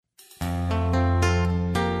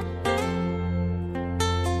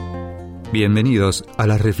Bienvenidos a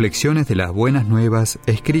las reflexiones de las Buenas Nuevas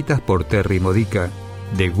escritas por Terry Modica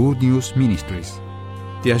de Good News Ministries.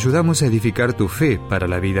 Te ayudamos a edificar tu fe para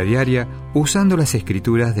la vida diaria usando las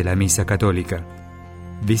escrituras de la Misa Católica.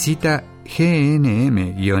 Visita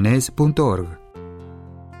gnm-es.org.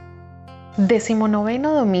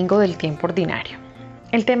 19º domingo del tiempo ordinario.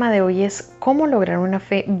 El tema de hoy es ¿cómo lograr una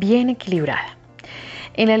fe bien equilibrada?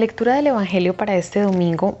 En la lectura del Evangelio para este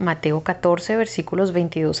domingo, Mateo 14, versículos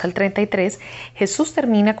 22 al 33, Jesús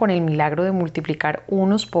termina con el milagro de multiplicar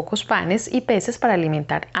unos pocos panes y peces para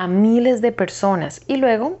alimentar a miles de personas y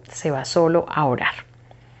luego se va solo a orar.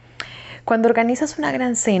 Cuando organizas una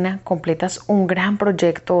gran cena, completas un gran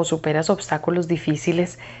proyecto o superas obstáculos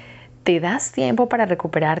difíciles, ¿te das tiempo para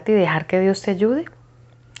recuperarte y dejar que Dios te ayude?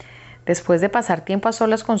 Después de pasar tiempo a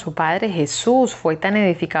solas con su Padre, Jesús fue tan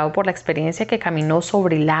edificado por la experiencia que caminó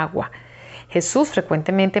sobre el agua. Jesús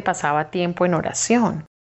frecuentemente pasaba tiempo en oración.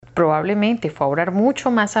 Probablemente fue a orar mucho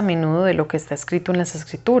más a menudo de lo que está escrito en las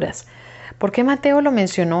Escrituras. ¿Por qué Mateo lo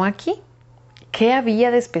mencionó aquí? ¿Qué había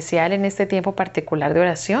de especial en este tiempo particular de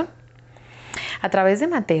oración? A través de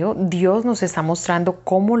Mateo, Dios nos está mostrando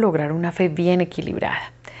cómo lograr una fe bien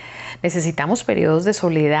equilibrada. Necesitamos periodos de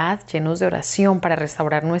soledad llenos de oración para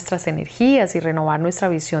restaurar nuestras energías y renovar nuestra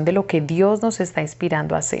visión de lo que Dios nos está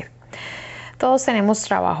inspirando a hacer. Todos tenemos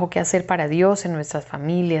trabajo que hacer para Dios en nuestras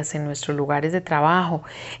familias, en nuestros lugares de trabajo,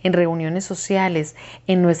 en reuniones sociales,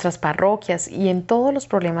 en nuestras parroquias y en todos los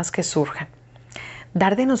problemas que surjan.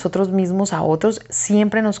 Dar de nosotros mismos a otros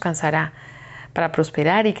siempre nos cansará. Para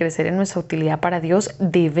prosperar y crecer en nuestra utilidad para Dios,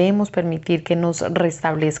 debemos permitir que nos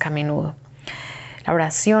restablezca a menudo. La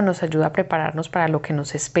oración nos ayuda a prepararnos para lo que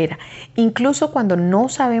nos espera, incluso cuando no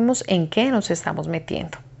sabemos en qué nos estamos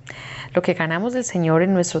metiendo. Lo que ganamos del Señor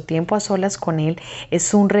en nuestro tiempo a solas con Él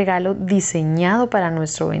es un regalo diseñado para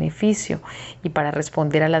nuestro beneficio y para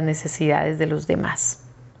responder a las necesidades de los demás.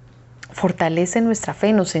 Fortalece nuestra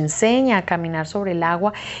fe, nos enseña a caminar sobre el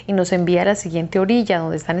agua y nos envía a la siguiente orilla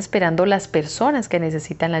donde están esperando las personas que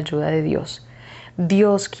necesitan la ayuda de Dios.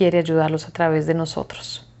 Dios quiere ayudarlos a través de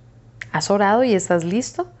nosotros. ¿Has orado y estás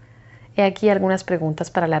listo? He aquí algunas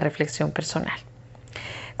preguntas para la reflexión personal.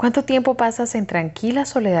 ¿Cuánto tiempo pasas en tranquila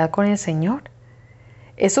soledad con el Señor?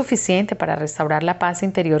 ¿Es suficiente para restaurar la paz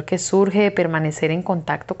interior que surge de permanecer en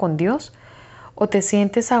contacto con Dios? ¿O te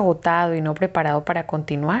sientes agotado y no preparado para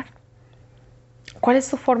continuar? ¿Cuál es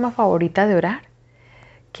tu forma favorita de orar?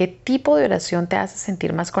 ¿Qué tipo de oración te hace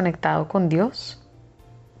sentir más conectado con Dios?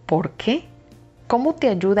 ¿Por qué? ¿Cómo te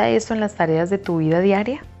ayuda esto en las tareas de tu vida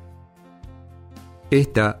diaria?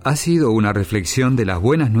 Esta ha sido una reflexión de las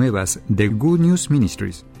Buenas Nuevas de Good News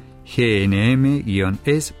Ministries, gnm-es.org.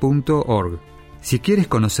 Si quieres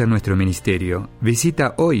conocer nuestro ministerio,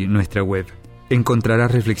 visita hoy nuestra web. Encontrarás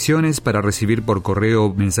reflexiones para recibir por correo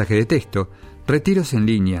o mensaje de texto, retiros en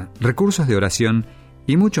línea, recursos de oración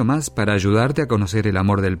y mucho más para ayudarte a conocer el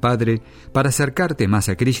amor del Padre, para acercarte más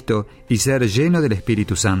a Cristo y ser lleno del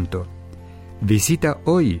Espíritu Santo. Visita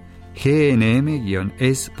hoy gnm-es.org.